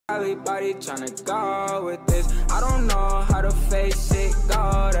curly body tryna go with this. I don't know how to face it,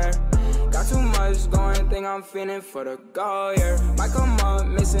 go there. Got too much going, think I'm feeling for the goal, yeah. Might come up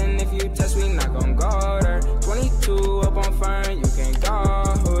missing if you test, we not gon' go there. 22 up on fern, you can't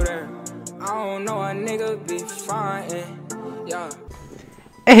go there. I don't know, a nigga be frontin', yeah.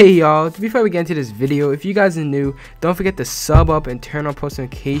 Hey y'all, before we get into this video, if you guys are new, don't forget to sub up and turn on post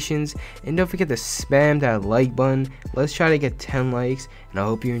notifications, and don't forget to spam that like button. Let's try to get 10 likes, and I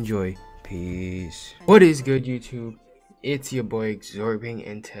hope you enjoy. Peace. What is good, YouTube? It's your boy Absorbing,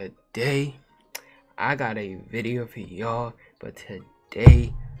 and today I got a video for y'all. But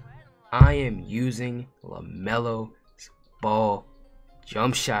today I am using Lamelo's ball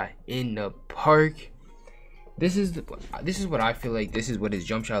jump shot in the park. This is what I feel like. This is what his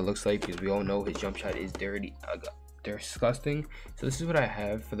jump shot looks like, because we all know his jump shot is dirty, disgusting. So this is what I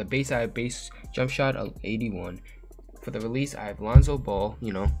have for the base. I have base jump shot of 81. For the release, I have Lonzo Ball.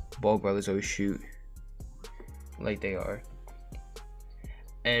 You know, Ball brothers always shoot like they are.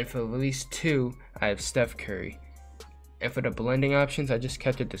 And for release 2, I have Steph Curry. And for the blending options, I just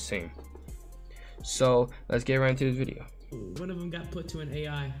kept it the same. So let's get right into this video. One of them got put to an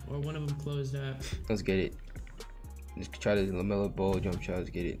AI, or one of them closed up. Let's get it. Let's try this Lamelo ball jump shot. Let's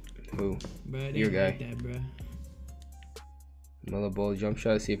get it. Who? Bruh, Your guy. like that, bruh. Lamelo ball jump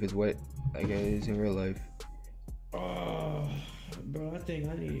shot. See if it's wet like it is in real life. Oh, bro, I think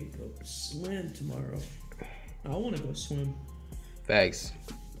I need to go swim tomorrow. I want to go swim. Facts.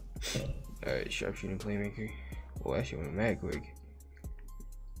 Alright, sharpshooting playmaker. Oh, that shit went mad quick.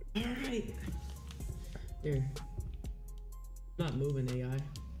 Alright. Here. Not moving, AI.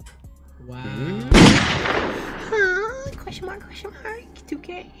 Wow. Question mark,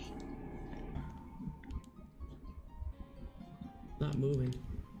 2K. Not moving.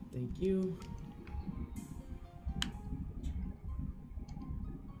 Thank you.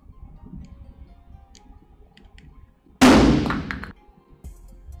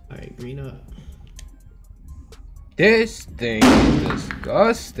 Alright, green up. This thing is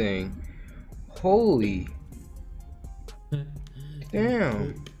disgusting. Holy.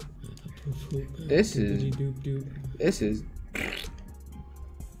 Damn. This is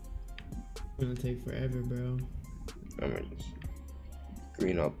gonna take forever, bro. I'm gonna just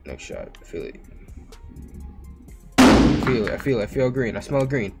green up next shot. I feel it. I feel green. I smell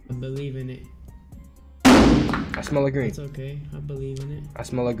green. I believe in it. I smell a green. It's okay. I believe in it. I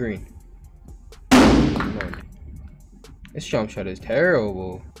smell a green. Come on. This jump shot is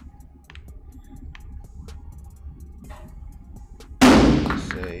terrible. Let's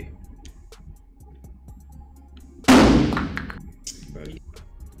say.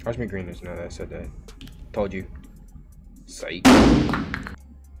 Watch me green this now that I said that. Told you. Psych.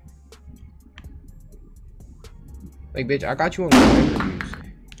 Like, bitch, I got you on my reviews.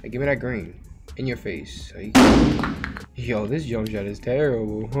 Like, give me that green. In your face. Psych. Yo, this jump shot is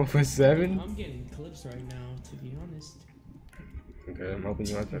terrible. 1 for 7. I'm getting clips right now, to be honest. Okay, I'm hoping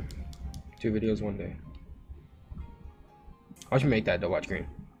you want them. 2 videos 1 day. Watch me make that though. Watch green.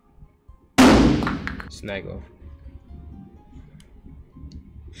 Snag off.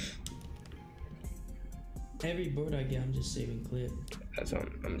 Every board I get, I'm just saving clip. That's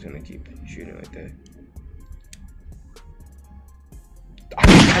on. I'm just gonna keep shooting like that.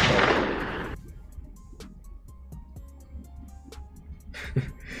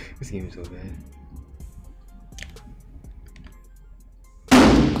 This game is so bad.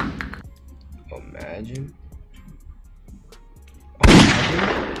 Imagine.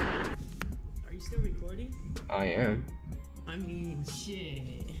 Are you still recording? I am. I mean,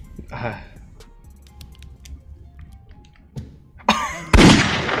 shit.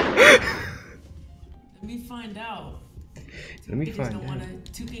 Let me find out. Let me find out.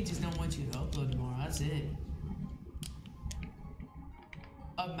 2K just don't want you to upload tomorrow. That's it.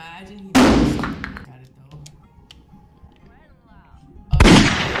 Imagine he got it though.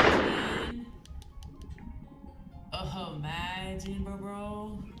 Imagine,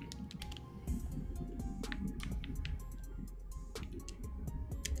 bro.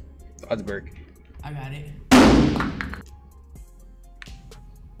 Odsberg. I got it.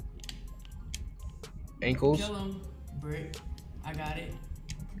 Ankles. Kill him, brick. I got it.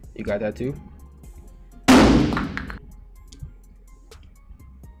 You got that too?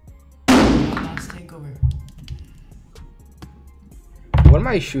 Last takeover. What am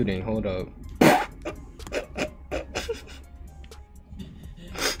I shooting? Hold up.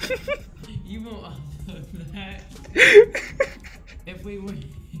 You won't upload that. If we win.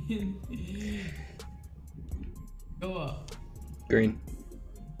 Go up. Green.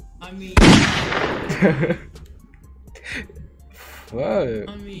 I mean. What?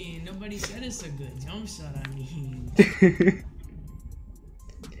 I mean, nobody said it's a good jump shot. I mean,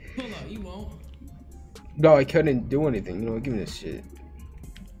 hold up, you won't. No, I couldn't do anything. You know, give me this shit.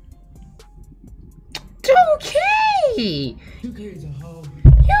 2K! 2K is a hoe.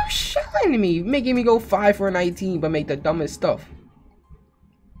 You shilling me, making me go 5 for 19, but make the dumbest stuff.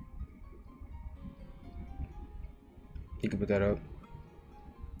 You can put that up.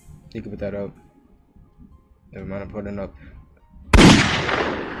 You can put that up. Never mind, I'm putting it up.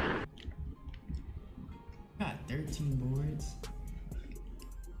 Got 13 boards.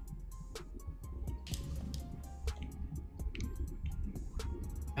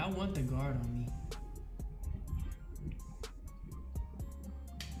 I want the guard on me.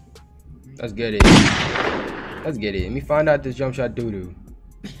 Let's get it. Let's get it. Let me find out this jump shot doo-doo.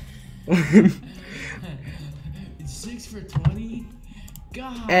 It's 6 for 20.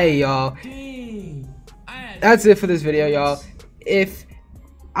 God. Hey, y'all. Dang. That's it for this video, y'all. If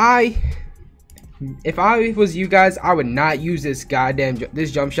I was you guys, I would not use this goddamn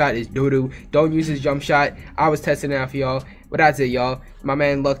this jump shot is doo-doo. Don't use this jump shot. I was testing it out for y'all. But that's it, y'all. My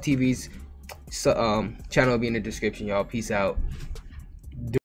man Luck TV's channel will be in the description, y'all. Peace out.